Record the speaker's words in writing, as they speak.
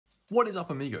What is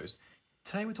up, amigos?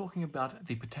 Today we're talking about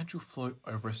the potential flow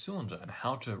over a cylinder and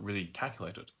how to really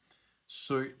calculate it.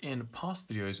 So in past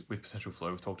videos with potential flow,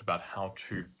 we've talked about how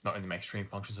to not only make stream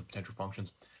functions and potential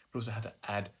functions, but also how to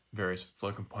add various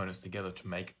flow components together to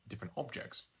make different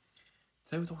objects.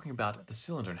 Today we're talking about the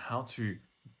cylinder and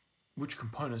which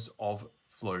components of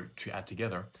flow to add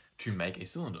together to make a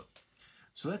cylinder.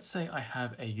 So let's say I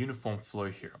have a uniform flow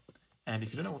here. And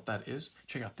if you don't know what that is,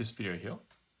 check out this video here.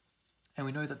 And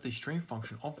we know that the stream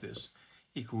function of this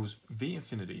equals v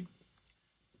infinity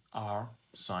r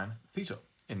sine theta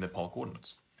in the polar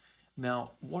coordinates.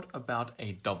 Now, what about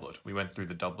a doublet? We went through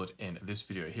the doublet in this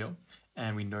video here,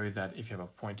 and we know that if you have a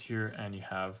point here and you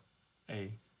have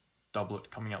a doublet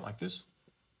coming out like this,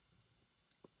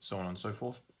 so on and so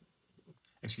forth.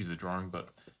 Excuse the drawing, but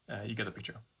you get the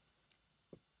picture.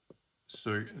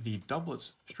 So the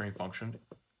doublet's stream function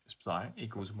psi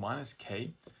equals minus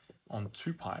k on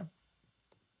 2 pi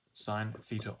sine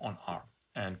theta on r,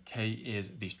 and k is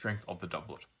the strength of the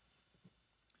doublet.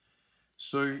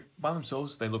 So by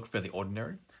themselves they look fairly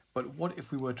ordinary, but what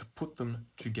if we were to put them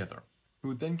together? We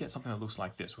would then get something that looks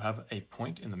like this. We'll have a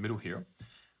point in the middle here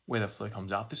where the flow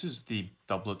comes out. This is the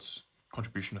doublet's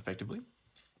contribution effectively,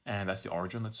 and that's the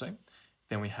origin, let's say.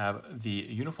 Then we have the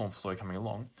uniform flow coming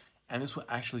along, and this will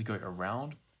actually go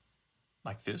around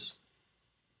like this,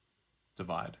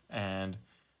 divide, and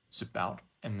zip out,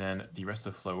 and then the rest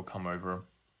of the flow will come over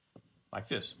like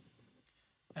this.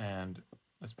 And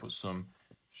let's put some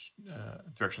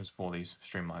directions for these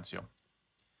streamlines here.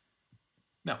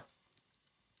 Now,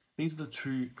 these are the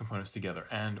two components together,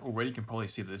 and already you can probably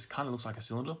see that this kind of looks like a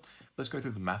cylinder. Let's go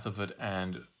through the math of it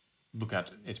and look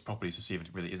at its properties to see if it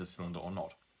really is a cylinder or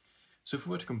not. So if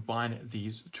we were to combine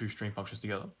these two stream functions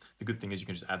together, the good thing is you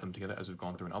can just add them together as we've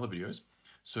gone through in other videos.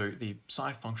 So the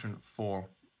psi function for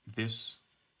this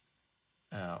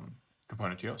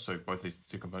component here, so both these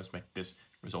two components make this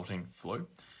resulting flow.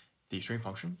 The stream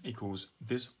function equals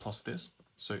this plus this,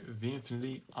 so v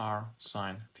infinity r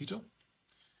sine theta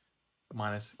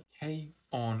minus k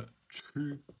on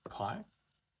 2 pi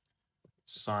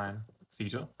sine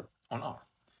theta on r,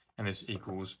 and this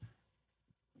equals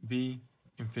v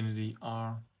infinity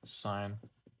r sine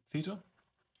theta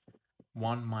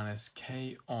 1 minus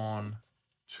k on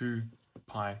 2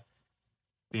 pi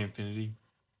v infinity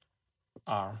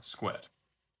r squared,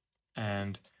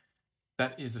 and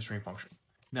that is the stream function.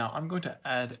 Now I'm going to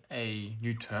add a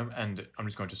new term, and I'm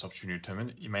just going to substitute a new term in.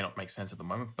 It may not make sense at the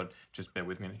moment, but just bear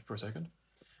with me for a second.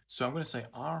 So I'm going to say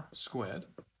r squared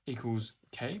equals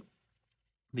k,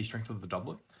 the strength of the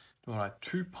doublet, divided by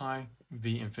 2 pi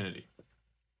v infinity.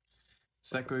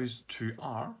 So that goes to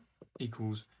r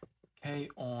equals k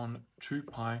on 2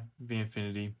 pi v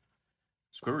infinity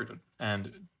square rooted.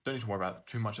 And don't need to worry about it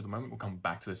too much at the moment. We'll come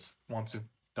back to this once we've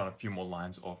done a few more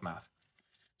lines of math.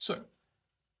 So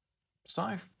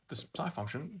the psi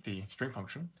function, the stream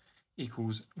function,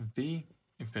 equals v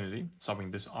infinity,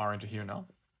 subbing this r into here now,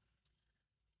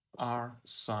 r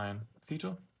sine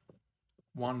theta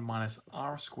 1 minus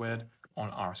r squared on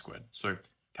r squared. So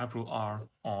capital R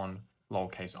on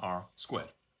lowercase r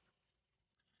squared.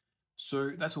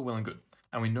 So that's all well and good.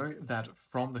 And we know that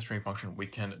from the stream function, we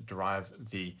can derive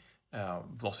the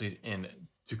velocities in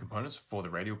two components for the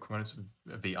radial components,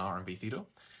 Vr and V theta.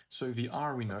 So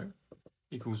Vr we know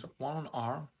equals 1 on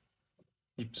r,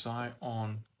 the psi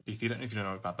on d theta. And if you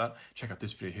don't know about that, check out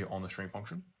this video here on the stream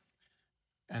function.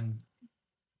 And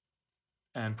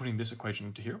putting this equation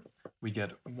into here, we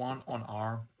get 1 on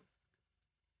r,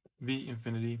 v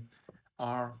infinity,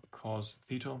 r cos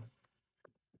theta,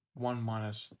 1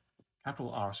 minus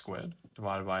capital R squared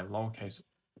divided by lowercase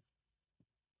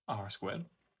r squared,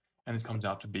 and this comes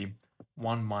out to be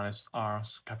 1 minus r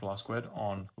capital R squared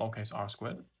on lowercase r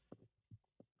squared,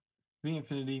 v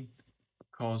infinity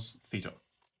cos theta.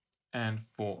 And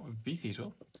for v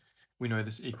theta, we know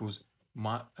this equals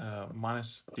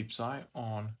minus d psi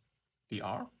on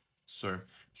dr, so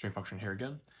stream function here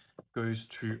again goes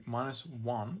to minus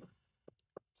 1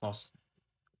 plus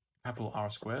capital R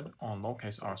squared on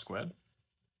lowercase r squared,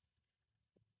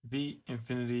 v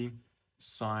infinity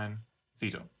sine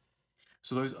theta.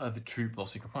 So those are the two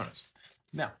velocity components.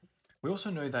 Now, we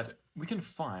also know that we can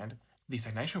find the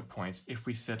stagnation points if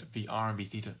we set Vr and V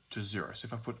theta to 0. So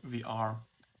if I put Vr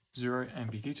 0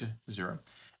 and V theta 0,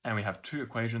 and we have two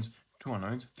equations, two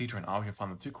unknowns, theta and r, we can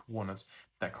find the two coordinates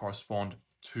that correspond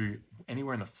to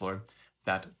anywhere in the flow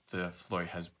that the flow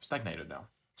has stagnated now.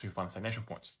 So we find the stagnation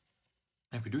points.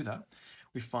 And if we do that,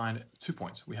 we find 2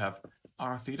 points. We have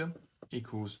r theta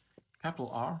equals capital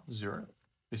R 0.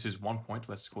 This is 1 point.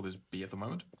 Let's call this B at the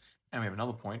moment. And we have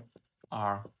another point,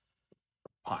 r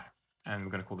pi. And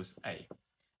we're going to call this A.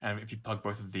 And if you plug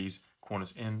both of these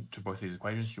coordinates into both of these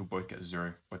equations, you'll both get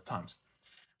 0 both times.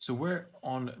 So where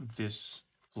on this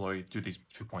flow do these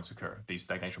 2 points occur, these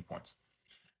stagnation points?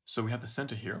 So we have the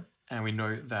center here, and we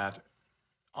know that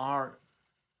R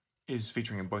is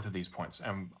featuring in both of these points,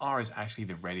 and R is actually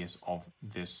the radius of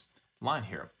this line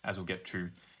here, as we'll get to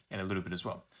in a little bit as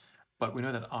well. But we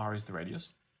know that R is the radius.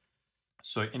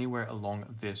 So anywhere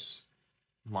along this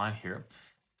line here,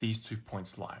 these 2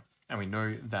 points lie. And we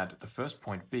know that the first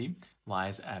point B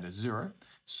lies at a 0.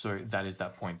 So that is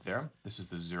that point there. This is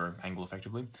the 0 angle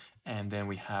effectively. And then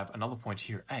we have another point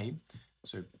here, A.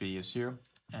 So B is here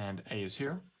and A is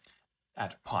here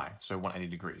at pi, so 180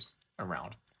 degrees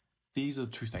around. These are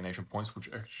the 2 stagnation points which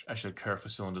actually occur for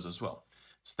cylinders as well.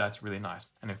 So that's really nice.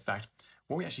 And in fact,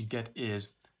 what we actually get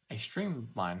is a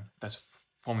streamline that's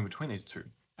forming between these two.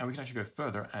 And we can actually go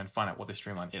further and find out what this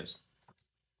streamline is.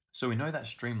 So we know that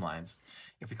streamlines,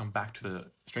 if we come back to the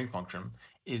stream function,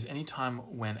 is any time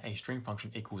when a stream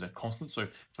function equals a constant. So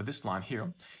for this line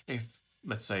here, if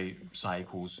let's say psi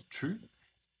equals 2,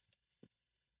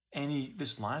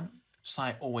 this line,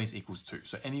 psi always equals 2.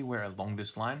 So anywhere along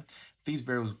this line, these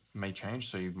variables may change.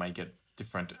 So you may get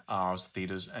different r's,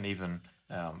 thetas, and even,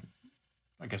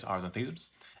 I guess, r's and thetas.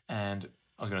 And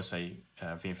I was going to say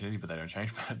v infinity, but they don't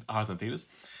change, but r's and thetas,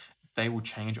 they will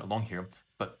change along here,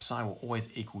 but psi will always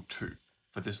equal 2.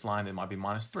 For this line, it might be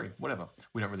 -3, whatever.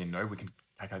 We don't really know. We can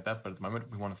calculate that, but at the moment,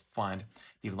 we want to find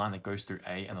the line that goes through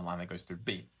A and the line that goes through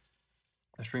B,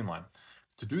 the streamline.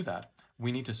 To do that,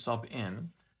 we need to sub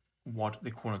in what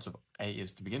the coordinates of A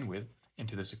is to begin with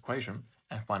into this equation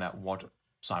and find out what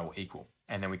psi will equal.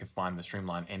 And then we can find the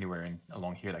streamline anywhere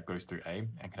along here that goes through A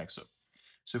and connects it.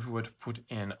 So if we were to put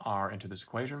in R into this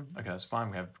equation, okay, that's fine.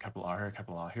 We have capital R here,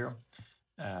 capital R here.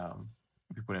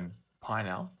 If we put in pi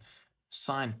now,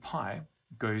 sine pi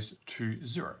goes to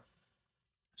 0.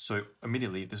 So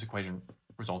immediately this equation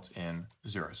results in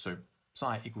 0. So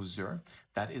psi equals 0.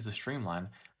 That is the streamline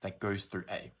that goes through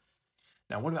A.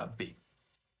 Now what about B?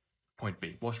 Point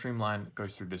B. What streamline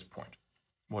goes through this point?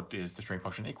 What is the stream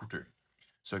function equal to?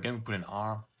 So again, we put in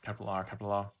R, capital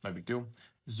R, no big deal.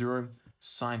 0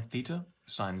 sine theta,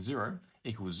 sine 0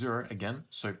 equals 0 again.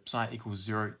 So psi equals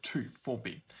 0 to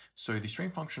 4B. So the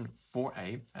stream function for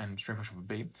A and stream function for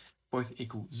B both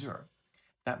equal 0.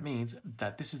 That means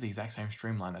that this is the exact same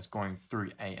streamline that's going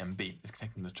through A and B. It's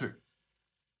connecting the two.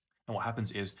 And what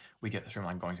happens is we get the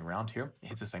streamline going around here, it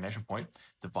hits the stagnation point,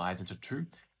 divides into 2,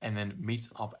 and then meets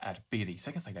up at B, the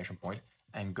second stagnation point,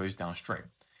 and goes downstream.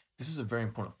 This is a very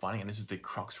important finding, and this is the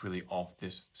crux really of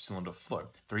this cylinder flow.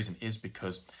 The reason is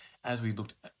because, as we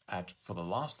looked at for the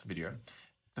last video,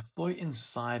 the flow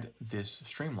inside this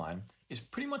streamline is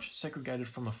pretty much segregated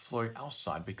from the flow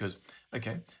outside because,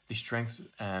 okay, the strengths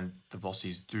and the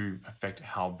velocities do affect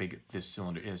how big this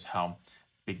cylinder is, how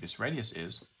big this radius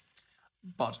is.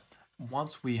 But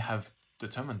once we have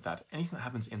determined that, anything that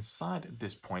happens inside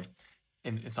this point,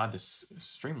 inside this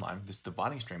streamline, this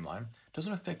dividing streamline,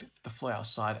 doesn't affect the flow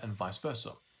outside and vice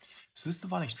versa. So this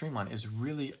dividing streamline is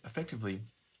really effectively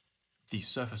the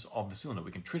surface of the cylinder.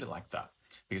 We can treat it like that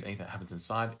because anything that happens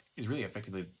inside is really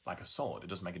effectively like a solid. It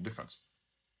doesn't make a difference.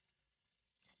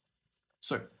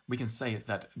 So we can say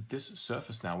that this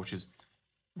surface now, which is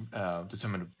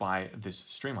determined by this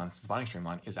streamline, this dividing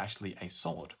streamline, is actually a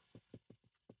solid.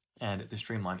 And the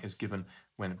streamline is given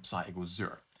when psi equals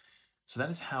 0. So that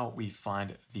is how we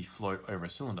find the flow over a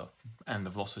cylinder and the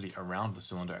velocity around the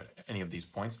cylinder at any of these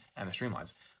points and the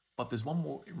streamlines. But there's one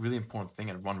more really important thing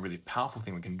and one really powerful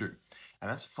thing we can do, and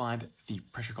that's find the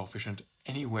pressure coefficient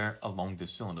anywhere along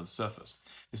this cylinder surface.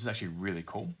 This is actually really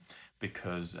cool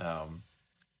because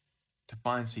to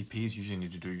find CPs, you usually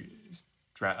need to do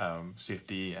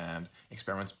CFD and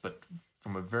experiments, but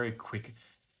from a very quick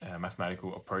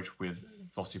mathematical approach with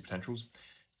velocity potentials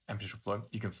and potential flow,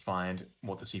 you can find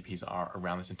what the CPs are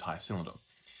around this entire cylinder.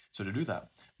 So to do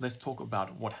that, let's talk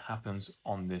about what happens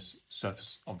on this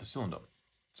surface of the cylinder.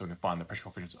 So we can find the pressure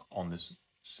coefficients on this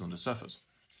cylinder surface.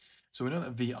 So we know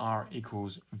that VR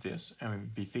equals this and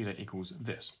V theta equals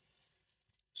this.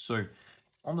 So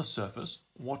on the surface,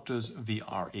 what does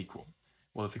VR equal?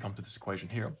 Well, if we come to this equation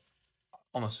here,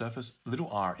 on the surface, little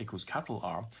r equals capital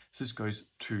R, so this goes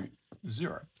to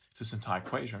 0. So this entire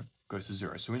equation goes to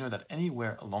 0. So we know that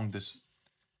anywhere along this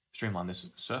streamline, this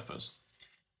surface,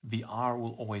 VR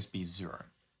will always be 0.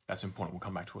 That's important. We'll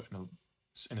come back to it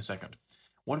in a second.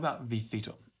 What about V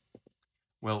theta?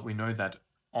 Well, we know that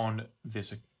on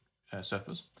this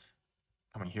surface,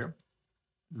 coming here,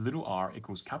 little r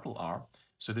equals capital R,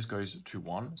 so this goes to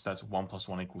 1, so that's 1 plus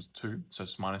 1 equals 2, so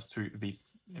it's minus 2 V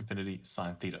infinity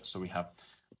sine theta. So we have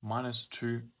minus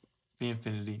 2 V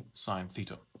infinity sine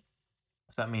theta.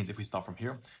 So that means if we start from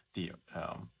here, the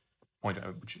point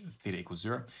at which theta equals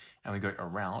 0, and we go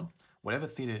around, whatever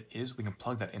theta is, we can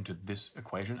plug that into this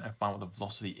equation and find what the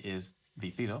velocity is, v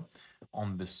theta,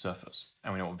 on this surface.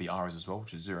 And we know what vr is as well,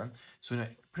 which is 0. So we know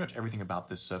pretty much everything about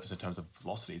this surface in terms of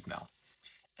velocities now.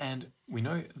 And we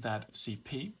know that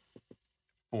Cp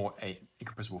for a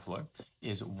incompressible flow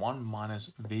is 1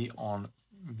 minus v on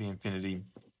v infinity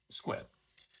squared.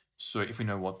 So if we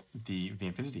know what the v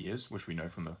infinity is, which we know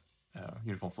from the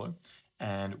uniform flow,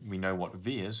 and we know what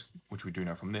v is, which we do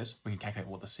know from this, we can calculate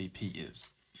what the Cp is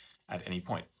at any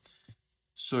point.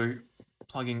 So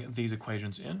plugging these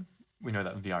equations in, we know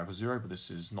that vr equals 0, but this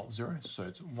is not 0, so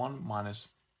it's 1 minus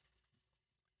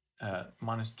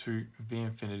 2 v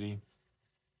infinity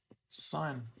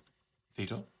sine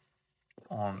theta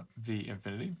on v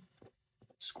infinity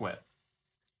squared.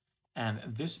 And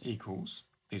this equals,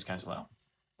 these cancel out,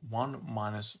 1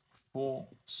 minus 4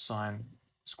 sine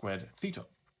squared theta.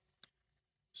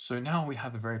 So now we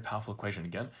have a very powerful equation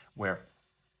again, where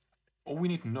all we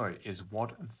need to know is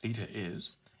what theta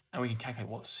is, and we can calculate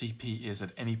what Cp is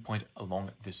at any point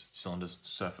along this cylinder's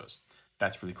surface.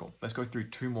 That's really cool. Let's go through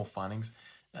two more findings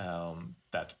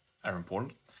that are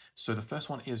important. So the first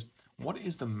one is, what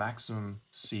is the maximum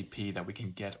Cp that we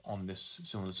can get on this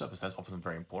cylinder surface? That's often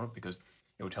very important because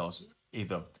it will tell us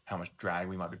either how much drag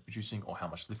we might be producing or how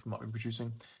much lift we might be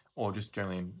producing, or just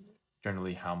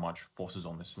generally how much force is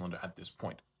on the cylinder at this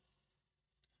point.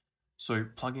 So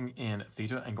plugging in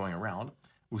theta and going around,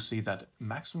 we'll see that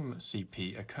maximum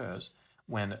Cp occurs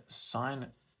when sine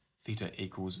theta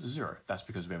equals 0. That's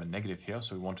because we have a negative here,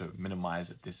 so we want to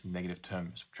minimize this negative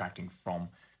term subtracting from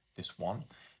this one.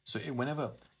 So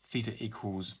whenever theta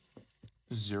equals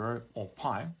 0 or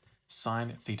pi,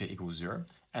 sine theta equals 0,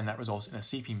 and that results in a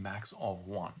Cp max of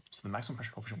 1. So the maximum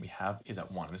pressure coefficient we have is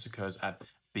at 1. And this occurs at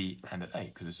B and at A,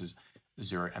 because this is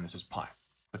 0 and this is pi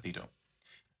for theta.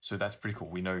 So that's pretty cool.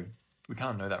 We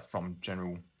kind of know that from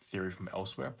general theory from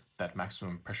elsewhere, that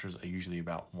maximum pressures are usually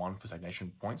about 1 for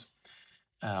stagnation points.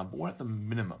 But what at the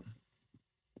minimum?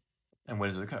 And where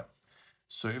does it occur?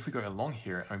 So if we go along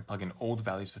here and we plug in all the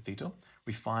values for theta,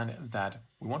 we find that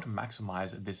we want to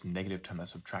maximize this negative term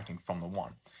that's subtracting from the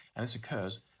 1. And this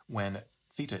occurs when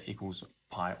theta equals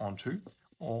pi on 2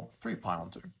 or 3 pi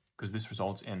on 2, because this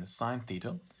results in sine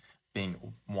theta being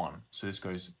 1. So this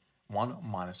goes 1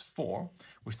 minus 4,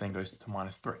 which then goes to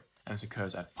minus 3. And this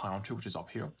occurs at pi on 2, which is up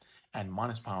here, and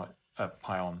minus pi on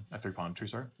 3 pi on 2,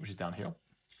 sorry, which is down here,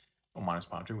 or minus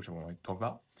pi on 2, which I want to talk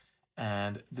about.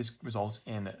 And this results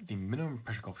in the minimum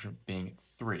pressure coefficient being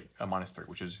minus 3,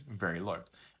 which is very low.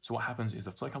 So what happens is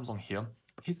the flow comes along here,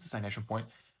 hits the stagnation point,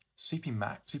 Cp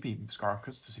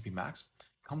viscous to Cp max,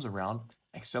 comes around,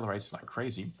 accelerates like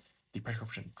crazy. The pressure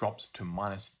coefficient drops to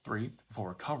minus 3 before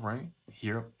recovering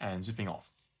here and zipping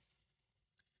off.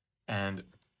 And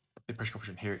the pressure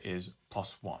coefficient here is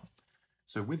plus 1.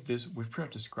 So with this, we've pretty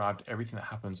much described everything that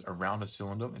happens around a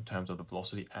cylinder in terms of the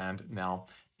velocity and now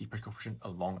the pressure coefficient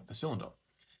along the cylinder.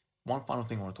 One final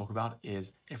thing I want to talk about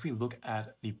is if we look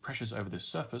at the pressures over this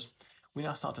surface, we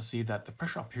now start to see that the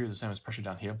pressure up here is the same as pressure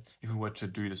down here. If we were to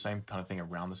do the same kind of thing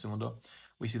around the cylinder,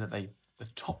 we see that the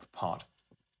top part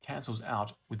cancels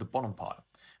out with the bottom part.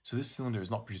 So this cylinder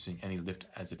is not producing any lift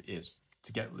as it is.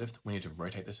 To get lift, we need to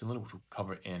rotate the cylinder, which we'll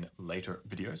cover in later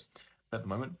videos. But at the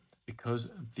moment, because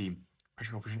the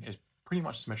pressure coefficient is pretty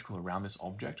much symmetrical around this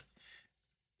object,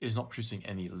 it is not producing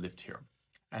any lift here.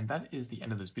 And that is the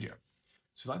end of this video.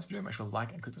 So if you like this video, make sure to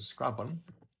like and click the subscribe button.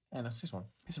 And that's this one.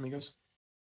 Peace, amigos.